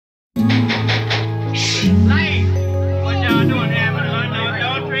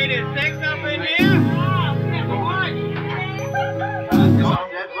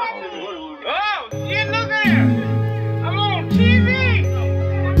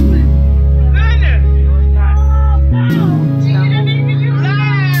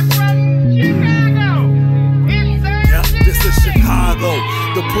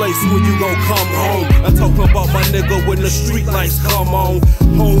street lights come on.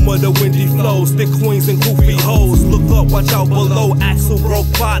 Home of the windy flows, thick queens and goofy hoes. Look up, watch out below, axle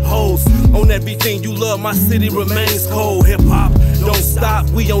broke potholes. On everything you love, my city remains cold. Hip hop, don't stop,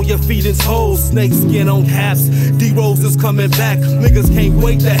 we on your feet and toes. Snake skin on caps, D-Rose is coming back. Niggas can't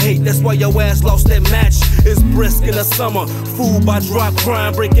wait to hate, that's why your ass lost that match. It's brisk in the summer, fooled by drop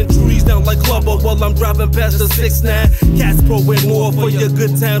crime, breaking trees down like Clubber while I'm driving past the 6-9. Cats throwing more for your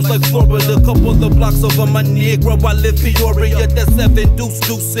good times like Florida. Couple of blocks over my Negro, I live Peoria. That 7 deuce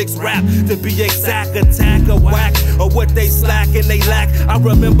 6 rap, to be exact, attack or whack, or what they slack and they lack. I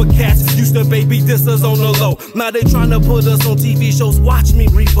remember cats used to baby dissers on the low. Now they tryna put us on TV shows, watch me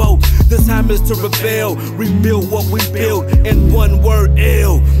revolt. This time is to rebel, rebuild what we built. In one word,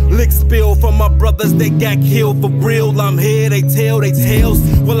 ill. Lick spill from my brothers, they got killed for real. I'm here, they tell they tales.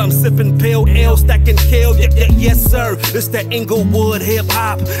 Well, I'm sipping pale ale, stacking kale. Yes sir, it's that Inglewood hip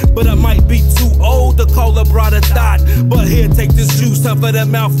hop. But I might be too old to call a brother thought. But here, take this juice, time for that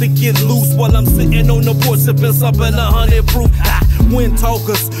mouth to get loose while I'm sitting on the porch sipping something 100 proof. Wind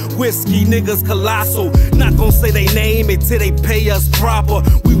talkers, whiskey niggas colossal. Not gon' say they name it till they pay us proper.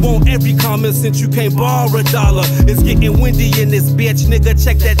 We want every comment since you can't borrow $1. It's getting windy in this bitch, nigga,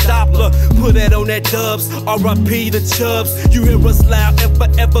 check that Doppler. Put that on that dubs, R.I.P. the chubs. You hear us loud and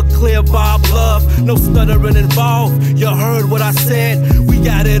forever clear Bob Love. No stuttering involved, you heard what I said. We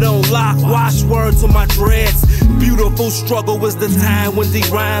got it on lock, wash word to my dreads. Beautiful struggle is the time when the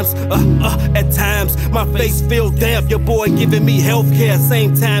rhymes, at times my face feel damp. Your boy giving me healthcare,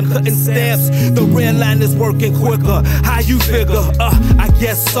 same time cutting stamps. The red line is working quicker. How you figure? I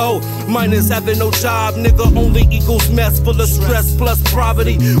guess so. Minus having no job, nigga, only equals mess full of stress plus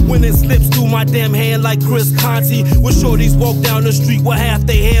poverty. When it slips through my damn hand like Chris Conti. When shorties walk down the street with half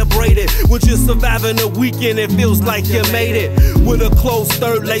their hair braided. We're just surviving the weekend, it feels like you made it. With a closed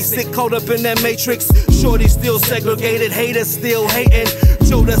third lace, it caught up in that matrix. Shorty still segregated, haters still hating.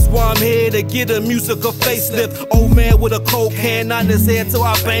 Joe, that's why I'm here to get a musical facelift. Old man with a cold can on his head to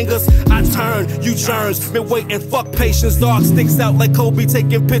our bangers. I turn, you churns, been waiting, fuck patience. Dog sticks out like Kobe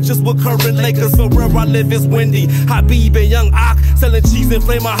taking pictures with current Lakers. But where I live is windy. Habib and Young Ock selling cheese and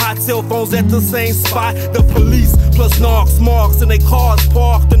flaming hot cell phones at the same spot. The police plus narcs, marks, and they cars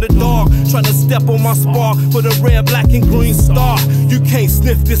parked in the dark, trying to step on my spark for the red, black, and green star. You can't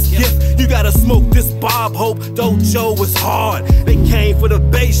sniff this gift, you gotta smoke this Bob Hope. Dojo is hard. They came for the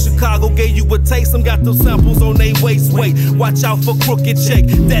bass. Chicago gave you a taste. Some got those samples on they waist. Wait, watch out for crooked check.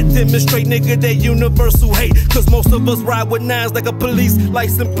 That demonstrate, nigga, that universal hate. Cause most of us ride with nines like a police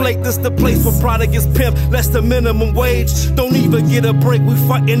license plate. This the place where product is pimp, less the minimum wage. Don't even get a break, we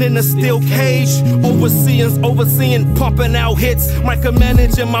fighting in a steel cage. Overseeing, pumping out hits.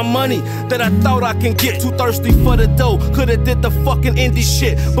 Micromanaging my money that I thought I can get. Too thirsty for the dough, coulda did the fucking indie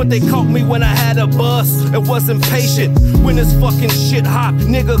shit. But they caught me when I had a bus and wasn't patient. When this fucking shit hot,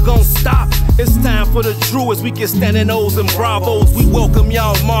 nigga gon' stop. It's time for the Druids, we get standing O's and Bravos. We welcome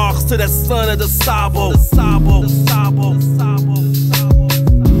y'all marks to the son of DuSABLE.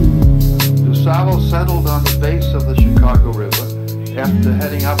 DuSABLE settled on the base of the Chicago River after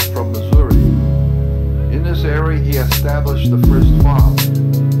heading up from Missouri. In this area he established the first farm,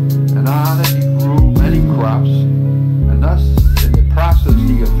 and on it he grew many crops, and thus in the process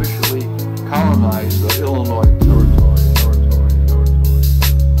he officially colonized the Illinois territory.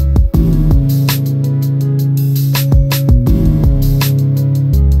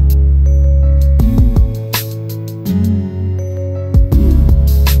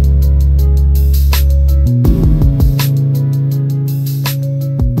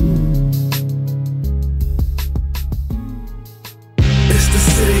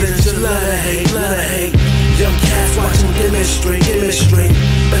 Love to hate. Young cats watching demonstrate.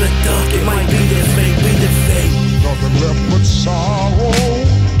 Better duck, it might be the fate. Nothing left but sorrow.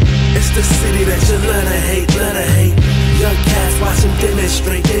 It's the city that you love to hate. Young cats watching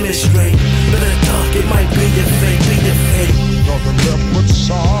demonstrate. Better duck, it might be the fate. Nothing left but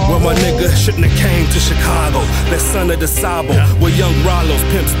sorrow. Well, my nigga shouldn't have came to Chicago. That son of DuSABLE, where young Rollos,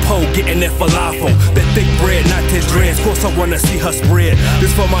 pimps, Poe, getting that falafel. That thick bread, not that dreads. Course I wanna see her spread.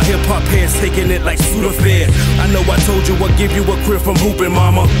 This for my hip hop heads, taking it like Sudafed. I know I told you I'd give you a crib from hooping,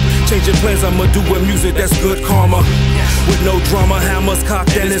 mama. Changing plans, I'ma do with music that's good karma. With no drama, hammers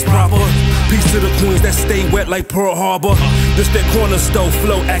cocked and it's proper. Peace to the queens that stay wet like Pearl Harbor. This that corner stove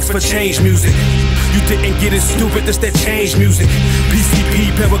flow, acts for change music. You didn't get it, stupid, that's that change music.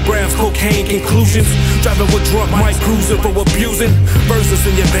 PCP, paragraphs, cocaine, conclusions. Driving with drunk Mike, cruising for abusing. Verses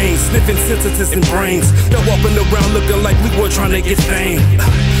in your veins, sniffing sensitives and brains. They're walking around looking like we were trying to get fame.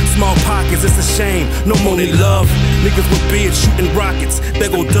 Small pockets, it's a shame, no money love. Niggas with beards shooting rockets, there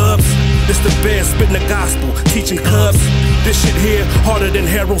go dubs. This the bear spitting the gospel, teaching cubs. This shit here, harder than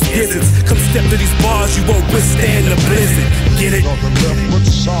Harold's gizzards. Come step to these bars, you won't withstand the blizzard. Get it? Nothing left but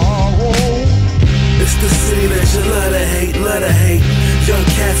sorrow. It's the city that you love to hate, love to hate. Young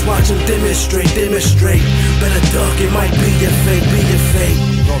cats watch them demonstrate, demonstrate. Better duck, it might be your fate, be your fate.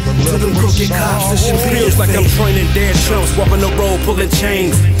 To them crooked cops, this shit feels like I'm training dead chumps, walking the road, pulling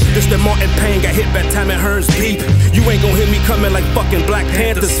chains. This that Martin Payne got hit by Time and Hearns peep. You ain't gon' hear me coming like fucking Black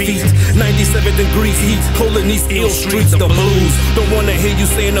Panther's feet. 97 degrees heat, cold in these ill streets, the blues. Don't wanna hear you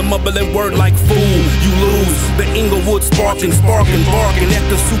saying a mumbling word like fool. You lose. The Inglewood sparking, barking at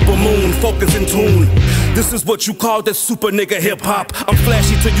the super moon, focus in tune. This is what you call that super nigga hip hop. I'm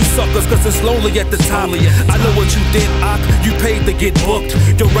flashy to you suckers, cause it's lonely at the top. I know what you did, Ock. You paid to get booked.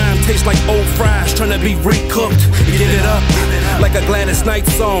 Your rhyme tastes like old fries trying to be recooked. Get it up like a Gladys Knight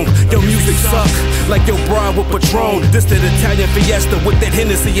song. Your music suck like your bride with Patron. This that Italian Fiesta with that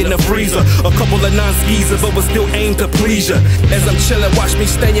Hennessy in the freezer. A couple of non-skeezer, but was still aimed to please ya. As I'm chilling, watch me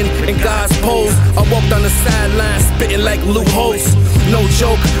staying in God's pose. I walk down the sideline, spitting like loopholes. No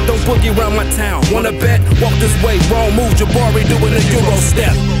joke, don't boogie around my town. Wanna bet? Walk this way, wrong move. Jabari doing a Euro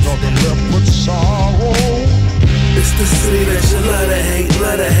step. Nothing left but sorrow. It's the city that you love to hate,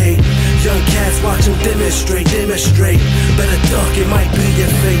 love to hate. Young cats watch them demonstrate, demonstrate. Better duck, it might be your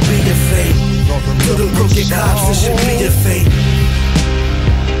fate, be your fate. To them crooked cops, it should be your fate.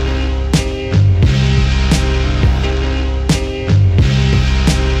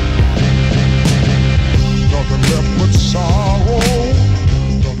 Nothing left but sorrow.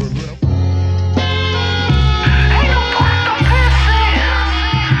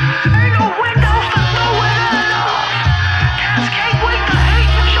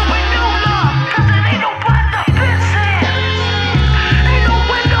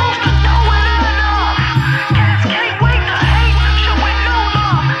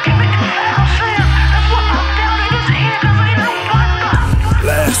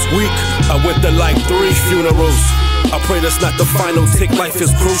 I went to like 3 funerals. I pray that's not the final tick, life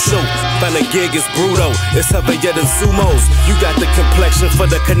is crucial. Find a gig is brutal, it's heavier than sumos. You got the complexion for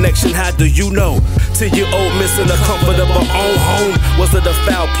the connection, how do you know? Till you old missing the comfort of her own home. Was it a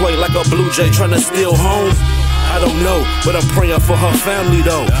foul play like a blue jay trying to steal home? I don't know, but I'm praying for her family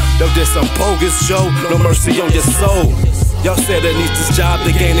though. Though there's some bogus show, no mercy on your soul. Y'all said I need this job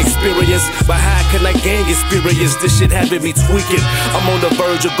to gain experience, but how can I gain experience? This shit having me tweaking. I'm on the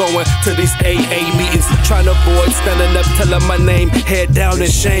verge of going to these AA meetings, trying to avoid standing up, telling my name, head down in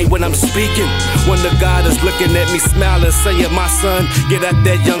shame when I'm speaking. When the God is looking at me smiling, saying, my son, get out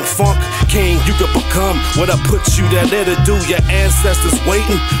that young funk. King, you could become what I put you there to do. Your ancestors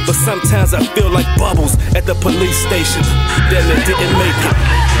waiting, but sometimes I feel like bubbles at the police station. Then it didn't make it.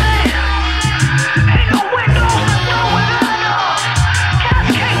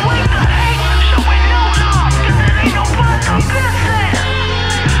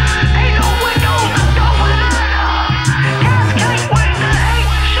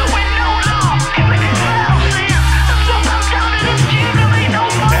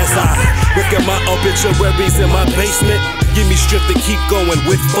 Look at my obituaries in my basement. Give me strength to keep going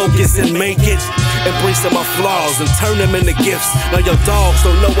with focus and make it. Embracing my flaws and turn them into gifts. Now your dogs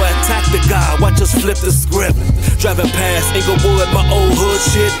don't know what attack the guy. Watch us flip the script. Driving past Inglewood, my old hood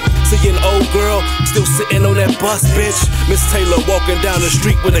shit. See an old girl still sitting on that bus bench. Miss Taylor walking down the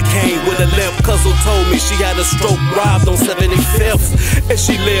street with a cane with a limp. Cousin told me she had a stroke, robbed on 75th, and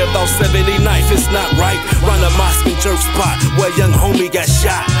she lived on 79th. It's not right. Round a mosque and jerk spot where young homie got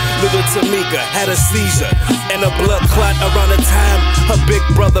shot. Little Tamika had a seizure and a blood clot around the time her big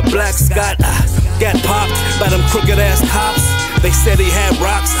brother Black Scott got popped by them crooked ass cops. They said he had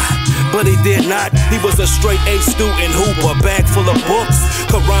rocks, but he did not. He was a straight A student hooper, bag full of books.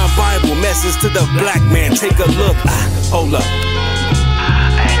 Quran Bible message to the black man. Take a look. Hold up.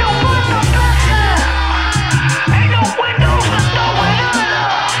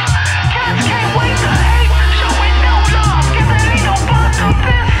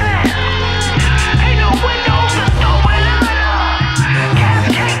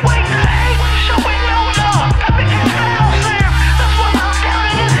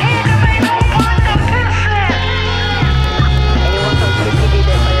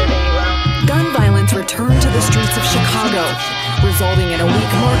 Gun violence returned to the streets of Chicago.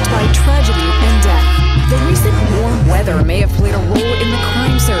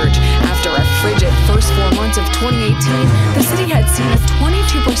 the city had seen a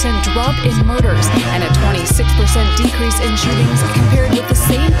 22% drop in murders and a 26% decrease in shootings compared with the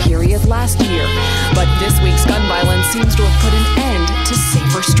same period last year. But this week's gun violence seems to have put an end to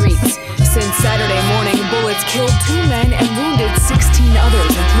safer streets. Since Saturday morning, bullets killed 2 men and wounded 16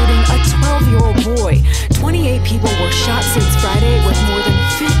 others, including a 12-year-old boy. 28 people were shot since Friday, with more than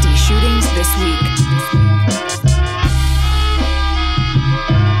 50 shootings this week.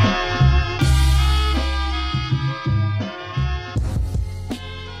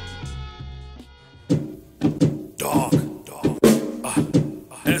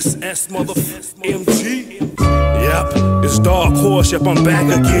 SS MG. Yep, it's Dark Horse. Yep, I'm back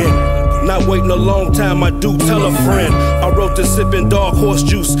again. Not waiting a long time, I do tell a friend. I wrote this sipping Dark Horse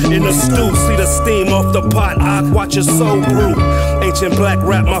juice in the stew. See the steam off the pot, I watch your soul brew. Ancient black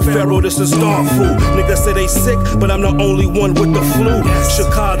rap, my pharaoh, this is dog food. Niggas say they sick, but I'm the only one with the flu.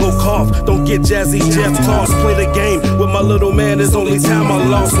 Chicago cough, don't get Jazzy Jeff tossed. Play the game with my little man, it's only time I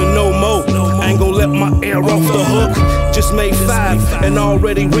lost and no more. I ain't gon' let my air off the hook. Just made 5 and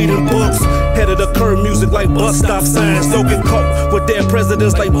already reading books. Head of the curve music like bus stop signs. Don't get caught with their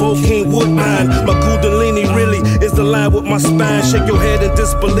presidents like Bo King Woodbine. My Kundalini really is aligned with my spine. Shake your head in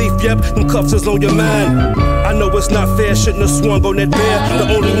disbelief, yep, them cuffs is on your mind. I know it's not fair, shouldn't have swung on that bear.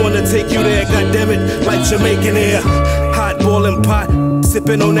 The only one to take you there, goddammit, like Jamaican air. Hot boiling pot,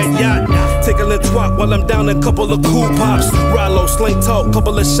 sipping on that yacht. Taking a twat while I'm down a couple of cool pops. Rollo, sling talk,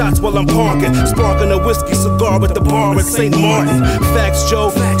 couple of shots while I'm parking. Sparking a whiskey cigar at the bar at St. Martin. Facts,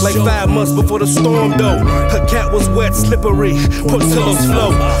 Joe, like 5 months before the storm, though. Her cat was wet, slippery, Portillo's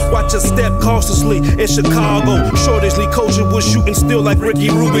flow. Watch her step cautiously in Chicago. Shortage Lee Kosher was shooting still like Ricky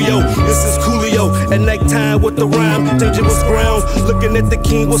Rubio. This is Coolio, at nighttime with the rhyme. Dangerous ground, looking at the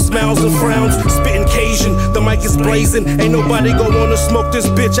king with smiles and frowns. Spitting Cajun, the mic is blazing. Ain't nobody gon' wanna smoke this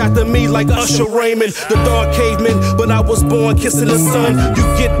bitch after me like Usher Raymond, the dark caveman. But I was born kissing the sun. You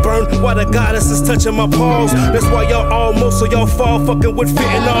get burned while the goddess is touching my paws. That's why y'all all, most of y'all fall fucking with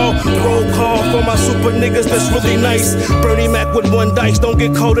fentanyl. Roll call for my super niggas that's really nice. Bernie Mac with 1 dice, don't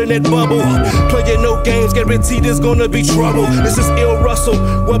get caught in that bubble. Playing no games, guaranteed there's gonna be trouble. This is Ill Russell,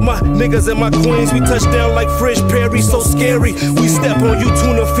 with my niggas and my queens. We touch down like Frisch Perry, so scary. We step on you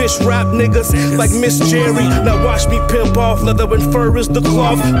tuna fish rap niggas like Miss Jerry. Now watch me pimp off, leather and fur is the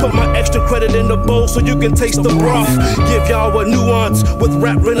cloth. Put my extra credit in the bowl so you can taste the broth. Give y'all a nuance with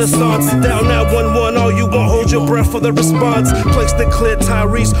rap renaissance. Down 911, all you want, hold your breath for the response. Place the clear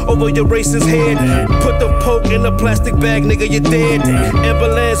Tyrese over your racist head. Put the poke in a plastic bag, nigga, you're dead.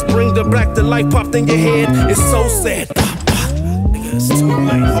 Ambulance, bring the black to life, popped in your head. It's so sad. Nigga, it's too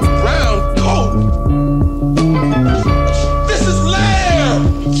late. A brown coat. This is lamb.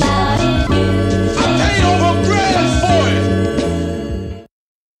 I paid over grand for it.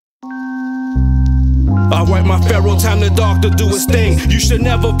 Alright, my pharaoh, time the dog to do his thing. You should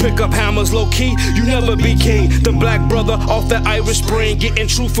never pick up hammers low key, you never be king. The black brother off the Irish Spring, getting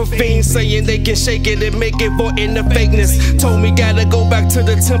truth for fiends, saying they can shake it and make it for in the fakeness. Told me gotta go back to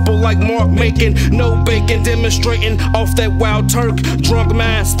the temple like Mark making no bacon, demonstrating off that wild Turk. Drunk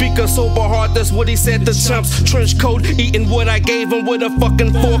mind, speaker sober heart, that's what he said to chumps. Trench coat, eating what I gave him with a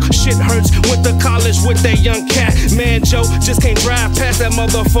fucking fork. Shit hurts, went to college with that young cat. Man, Joe, just can't drive past that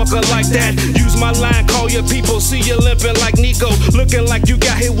motherfucker like that. Use my line, call your people, see you limping like Nico. Looking like you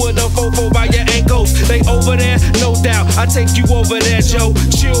got hit with a fofo by your ankles. They over there, no doubt, I take you over there, Joe.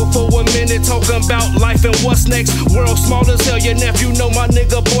 Chill for a minute, talking about life and what's next. World small as hell, your nephew know my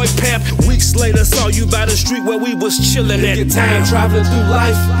nigga boy Pep. Weeks later, saw you by the street where we was chilling at. Your time traveling through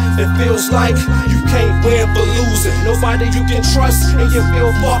life, it feels like you can't win for losing. Nobody you can trust, and you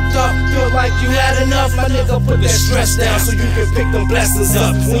feel fucked up. Feel like you had enough, my nigga, put that stress down so you can pick them blessings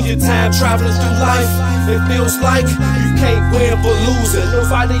up. When you're time traveling through life, it feels like you can't win for losing.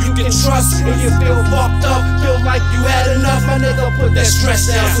 Nobody you can trust, and you feel fucked up. Feel like you had enough, my nigga, put that stress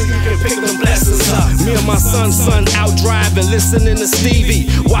down so you can pick them blessings up. Me and my son out driving, listening to Stevie,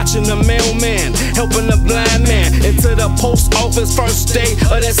 watching the mailman, helping the blind man. Into the post office first day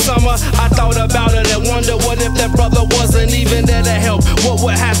of that summer, I thought about it and wonder what if that brother wasn't even there to help. What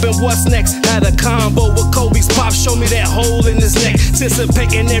would happen, what's next? Had a combo with Kobe's pop, show me that hole in his neck.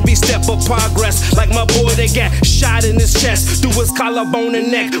 Anticipating every step of progress, like my boy that got shot in his chest, through his collarbone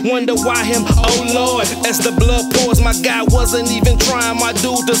and neck. Wonder why him, oh Lord. As the blood pours, my guy wasn't even trying, my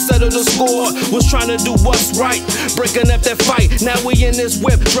dude, to settle the score. Was trying to do what's right, breaking up that fight. Now we in this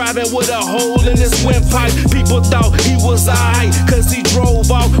whip, driving with a hole in his windpipe. People thought he was alright, cause he drove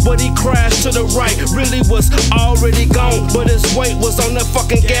off, but he crashed to the right. Really was already gone, but his weight was on the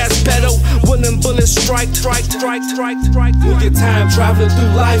fucking gas pedal. When them bullets strike. When your time traveling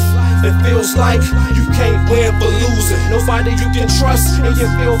through life, It feels like you can't win for losing. Nobody you can trust, and you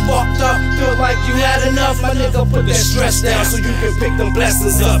feel fucked up. Feel like you had enough, my nigga, put that stress down so you can pick them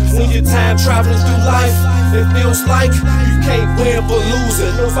blessings up. When you're time traveling through life, it feels like you can't win for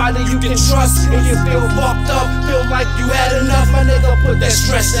losing. Nobody you can trust, and you feel fucked up. Feel like you had enough, my nigga, put that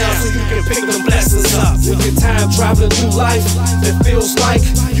stress down so you can pick them blessings up. When you're time traveling through life, it feels like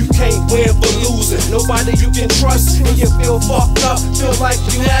you can't win for losing. Nobody you can trust, and you feel fucked up. Feel like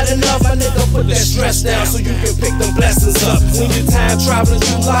you had enough, my nigga, put that stress down so you can pick them blessings up. When you're time traveling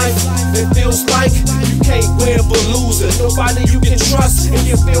through life, it feels like you can't win for losing. Nobody you can trust, and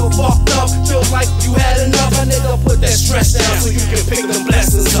you feel fucked up. Feel like you had enough, my nigga, put that stress down so you can pick them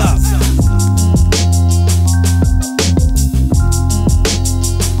blessings up.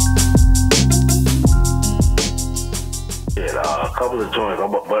 A couple of joints,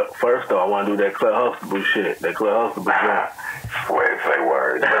 but first though, I want to do that Clear Huxtable shit. That Clear Huxtable joint. Wait, say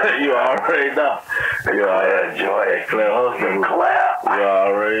words. You already know. You already enjoy it. Clear Huxtable. Clap. You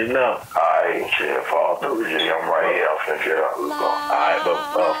already know. I ain't shit. Fall through G. I'm right here. I'm finna get up. Alright, but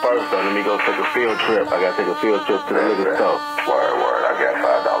first though, let me go take a field trip. I gotta take a field trip to the liquor store. Word. I got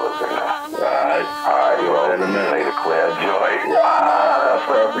 $5 in there. Alright, you all in a minute. Later, Clear joy. That's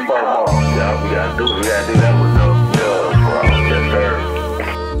first and foremost. Yeah, we gotta do that with those drugs, bro. Yes, sir.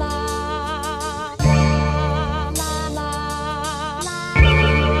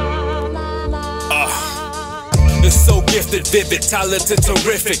 It's so gifted, vivid, talented,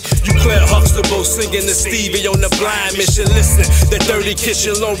 terrific. You Clear Huxtable singing to Stevie on the blind mission. Listen, the dirty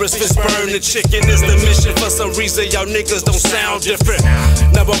kitchen, Lawrence Fist burn the chicken is the mission. For some reason, y'all niggas don't sound different.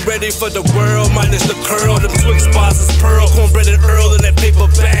 Now I'm ready for the world, minus the curl. Them Twix bars is pearl, cornbread and Earl in that paper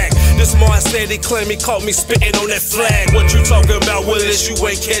bag. This Mars said he claimed he caught me spitting on that flag. What you talking about, Willis? You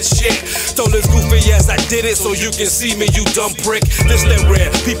ain't catch shit. Told this goofy ass I did it so you can see me, you dumb prick. This that rare,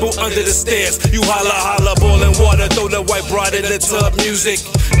 people under the stairs. You holla, boiling water, throw the white broad in the tub. Music,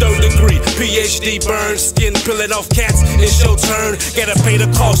 3rd degree, PhD burn, skin peeling off cats. It's your turn, gotta pay the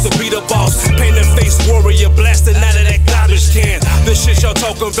cost to be the boss. Paint a face warrior, blasting out of that garbage can. The shit y'all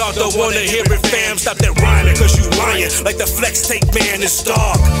talking about, don't wanna hear it, fam. Stop that rhyming, cause you lying like the flex tape man, it's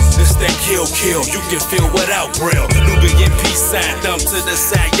dark. This that kill, you can feel without braille. Nubian peace sign, thumb to the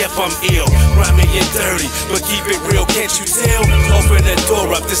side, yep, I'm ill. Rhyming and dirty, but keep it real, can't you tell? Open the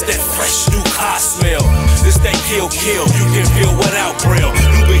door up, this that fresh new car smell. This that kill, you can feel without braille.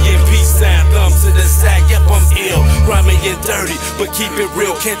 Nubian peace sign, thumb to the side, yep, I'm ill. Rhyming and dirty, but keep it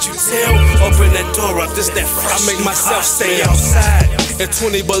real, can't you tell? Open that door up, this that fresh. I make myself stay outside at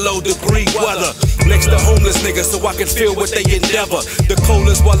 20 below degree weather, next to homeless niggas so I can feel what they endeavor. The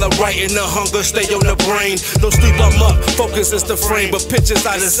coldest while I'm writing, the hunger stay on the brain. Don't sleep, I'm up, focus is the frame, but pictures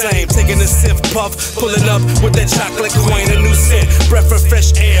are the same. Taking a sip, puff, pulling up with that chocolate coin, a new scent, breath of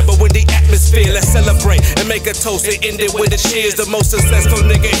fresh air, but with the atmosphere, let's celebrate and make a toast and end it with a cheers. The most successful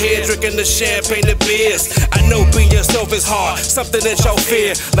nigga here, drinking the champagne, the beers. I know being yourself is hard, something that y'all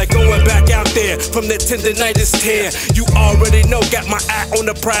fear, like going back out there from the tendonitis tear. You already know, got my eye on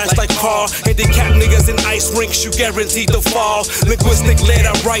the prize like Carl. Handicap niggas in ice rinks, you guaranteed to fall. Linguistic lead,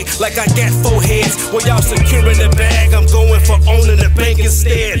 I write like I got 4 heads. While y'all securing the bag, I'm going for owning the bank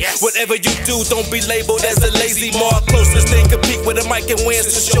instead. Whatever you do, don't be labeled as a lazy mark. Closest thing compete with a mic and wins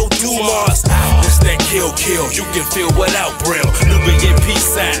to show Dumars. This that kill, you can feel without braille. Nubian peace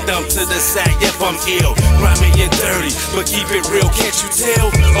sign, thumb to the side, yep, I'm ill. Rhyming and dirty, but keep it real, can't you tell?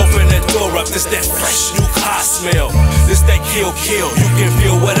 Open that door up, this that fresh new car smell. This that kill, you can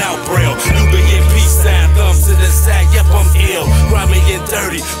feel without braille. Nubian peace sign, thumb to the side, yep, I'm ill. Rhyming and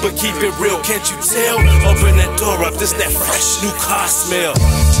dirty, but keep it real, can't you tell? Open that door up, this that fresh new car smell.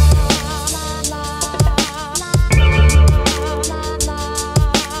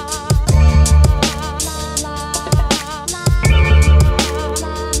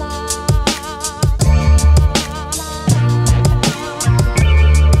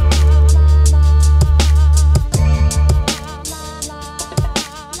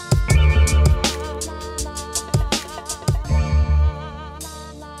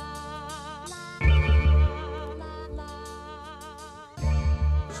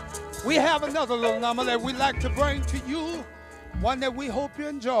 We have another little number that we like to bring to you, one that we hope you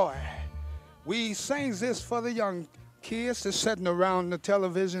enjoy. We sing this for the young kids that's sitting around the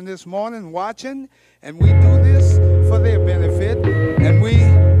television this morning watching, and we do this for their benefit. And we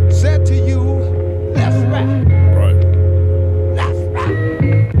said to you, let's rap. Right. Let's rap.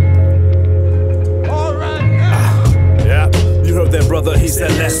 All right now. Yeah, you heard that, brother, he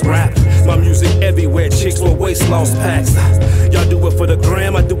said let's rap. My music everywhere, chicks with waist loss packs. Y'all do it for the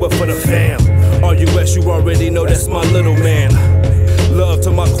gram, I do it for the fam. RUS, you already know that's my little man. Love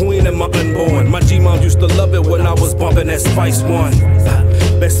to my queen and my unborn. My G-mom used to love it when I was bumping that Spice One.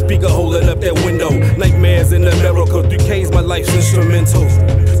 That speaker holding up that window. Nightmares in America, 3K's my life's instrumental.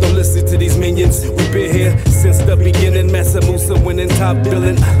 Don't listen to these minions, we been here since the beginning. Massa Musa winning top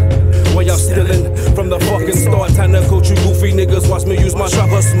billing. While y'all stealing from the fucking start. Time to coach you goofy niggas, watch me use my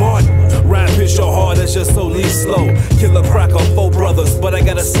chopper smart. Rap is your hard, it's just so lead slow. Killer cracker, 4 brothers, but I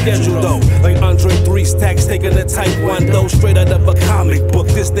got a schedule though. Like Andre 3 stacks, taking the taekwondo straight out of a comic book.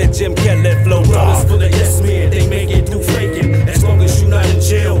 This that Jim Kelly flow. Brothers full of yes men, they make it through faking. As long as you not in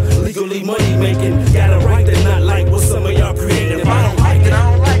jail, legally money making. Got a right to not like what some of y'all created. If I don't like it, I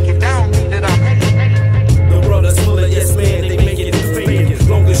don't like it. I don't mean that I'm hating. The brothers full of yes men, they make it through faking. As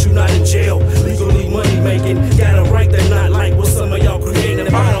long as you not in jail, legally money making. Got a right to not like what some of y'all created.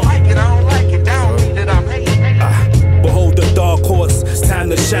 If I don't like it, I don't like it. I don't mean that I'm hating. Behold the dark horse, it's time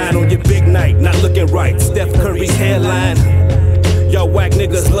to shine on your big night. Not looking right, Steph Curry's headline. Y'all whack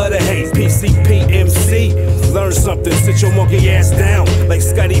niggas love to hate. PCPMC, learn something, sit your monkey ass down. Like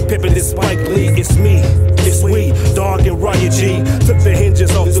Scottie Pippen and Spike Lee, it's me, it's we, Dog and Riot G. Took the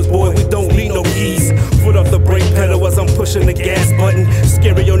hinges off this boy, we don't need no keys. Foot off the brake pedal as I'm pushing the gas button.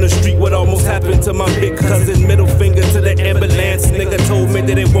 Scary on the street, what almost happened to my big cousin. Middle finger to the ambulance, nigga told me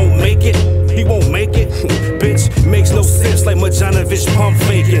that it won't make it. He won't make it, bitch, makes no sense like Majanovich pump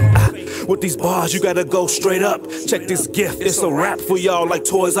faking. With these bars, you gotta go straight up. Check this gift, it's a rap for y'all like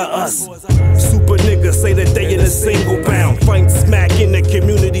Toys R Us. Super niggas say that they in a single bound. Fighting smack in the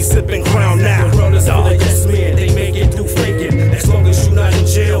community, sipping Crown now. The brothers full of yes men, they make it through faking. As long as you not in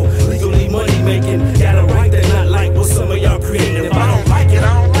jail, legally money making. Got a right to not like what some of y'all created. If I don't like it,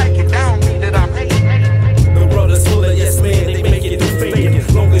 I don't like it. I don't mean that I'm hating. The brothers full of yes men, they make it through faking.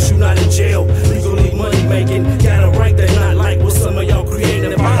 As long as you not in jail, legally money making. Got a right to not like what some of y'all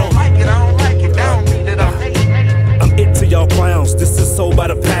created. If I don't like it, I don't like it. I don't mean that I'm hating. I'm it to y'all clowns, this is sold by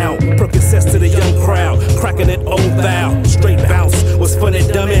the pound. Percocets to the young crowd, cracking it old thou. Straight bounce, was funny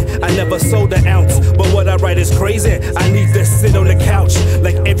dummy, I never sold an ounce. But what I write is crazy, I need to sit on the couch.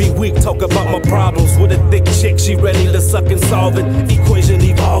 Like every week, talk about my problems. With a thick chick, she ready to suck and solve it. Equation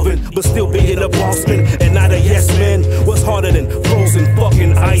evolving, but still being a boss man and not a yes man. What's harder than frozen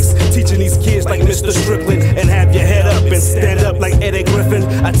fucking ice? Teaching these kids like Mr. Strickland. And have your head up and stand up like Eddie Griffin.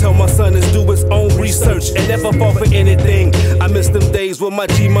 I tell my son to do his own research and never fall for anything. I miss them days when my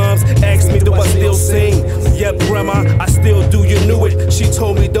G-moms asked me, do I still sing? Yep, grandma, I still do, you knew it. She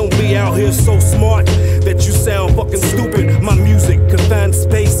told me don't be out here so smart that you sound fucking stupid. My music, confined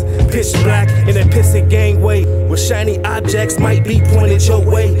space, pitch black in a pissy gangway, where shiny objects might be pointed your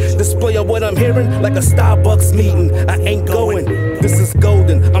way. Display of what I'm hearing like a Starbucks meeting. I ain't going, this is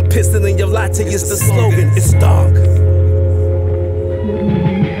golden. I'm pissing in your latte, it's the slogan, it's dark.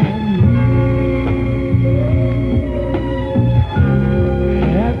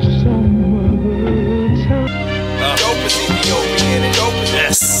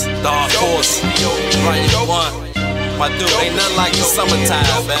 Yes, DARCHORSE, RiotOne. My dude, ain't nothing like the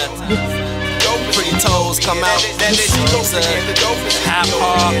summertime, man. Pretty toes come out, you know what I'm saying? Half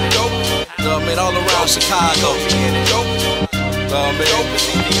hard, you know what I mean? All around Chicago.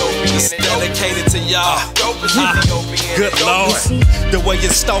 It's dedicated to y'all. Good Lord. The way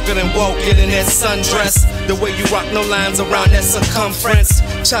you're stalking and walking in that sundress. The way you rock no lines around that circumference.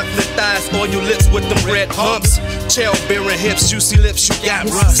 Chocolate thighs, oil lips with them red humps. Childbearing hips, juicy lips, you got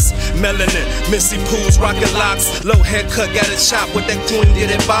rust. Melanin, Missy Pools, rocket locks. Low haircut, got it chopped with that queen,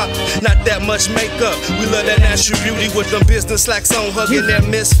 did it bop. Not that much makeup, we love that natural beauty. With them business slacks on, hugging that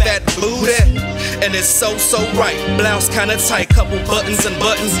Miss Fat booty. And it's so right, blouse kinda tight, couple buttons and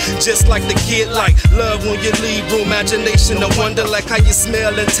buttons, just like the kid like. Love when you leave room, imagination, no wonder like how you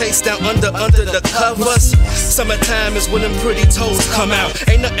smell and taste down under the covers. Summertime is when them pretty toes come out.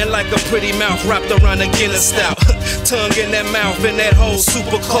 Ain't nothing like a pretty mouth wrapped around a Guinness stout. Tongue in that mouth and that hole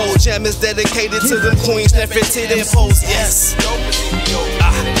super cold. Jam is dedicated to them queens that fit to their pose. Yes,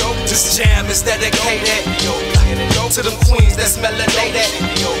 this jam is dedicated to them queens that's melanated.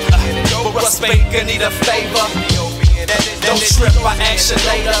 But Russ Baker need a favor. Don't trip, I action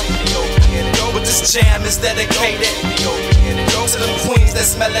later. But this jam is dedicated to them queens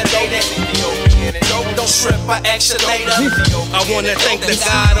that's melanated. Don't trip, I action later. I wanna thank the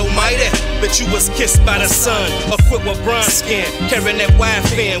God Almighty that you was kissed by the sun, equipped with bronze skin, carrying that wide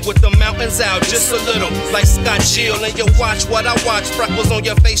fin with the mountains out just a little, like Scott Jill. And you watch what I watch, freckles on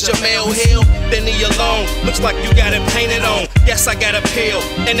your face, your male heel. Then he alone, looks like you got it painted on. Yes, I got a pill,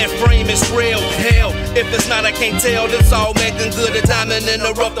 and that frame is real. Hell, If it's not, I can't tell. It's all making good. A diamond in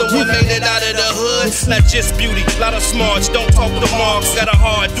the rough, the one made it out of the hood. Not just beauty, lot of smarts. Don't talk to marks. Got a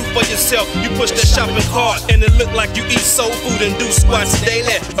hard, do for yourself. You push the shopping cart, and it look like you eat soul food and do squats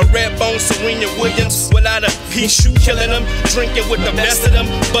daily. A red bone Serena Williams, without a piece, you killing them. Drinking with the best of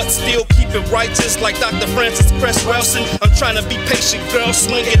them, but still keep it righteous like Dr. Francis Cresswellson. I'm trying to be patient, girl,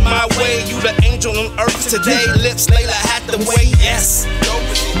 swing it my way. You the angel on earth today. Lips Layla Hathaway, yes.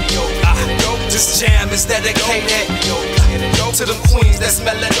 This jam is dedicated to them queens that's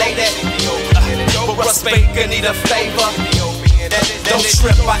melanated. But Russ Baker need a favor. Don't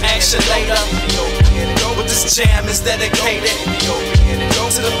trip, I ask you later. But this jam is dedicated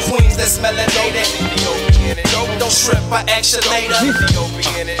to them queens that's melanated. Don't trip, I ask you later.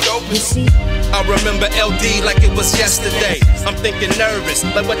 I remember LD like it was yesterday. I'm thinking nervous,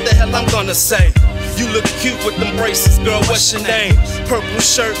 like what the hell I'm gonna say. You look cute with them braces, girl, what's your name? Purple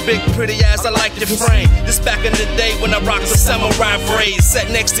shirt, big pretty eyes, I like your frame. This back in the day when I rocked the samurai braids. Sat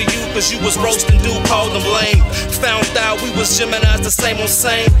next to you cause you was roasting, dude, called them lame. Found out we was Geminis, the same on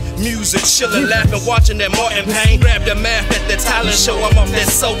same. Music, chillin', laughing, watching that Martin Payne. Grabbed a math at the talent show, I'm off that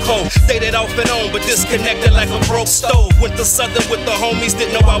so-cold. Dated off and on, but disconnected like a broke stove. Went to Southern with the homies,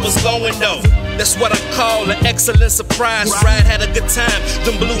 didn't know I was going though. That's what I call an excellent surprise. Ride had a good time,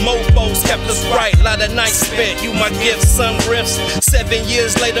 them blue mofos kept us bright. Lot of nights spent, you my gift, some riffs. 7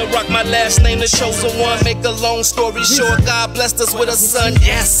 years later, rock my last name, the chosen one. Make a long story short, God blessed us with a son,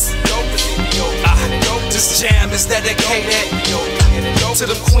 yes. This jam is dedicated to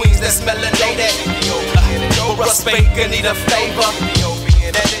them queens that's melanated. But Russ Baker need a favor.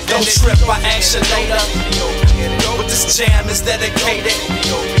 Don't trip, I ask you later. But this jam is dedicated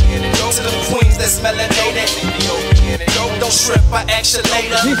to them queens that's melanated. Don't trip, I ask you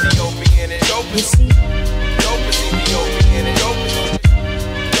later.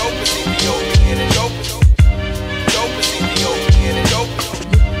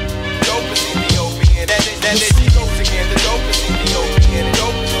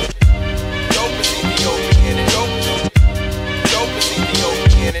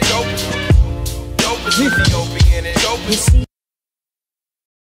 Ethiopia.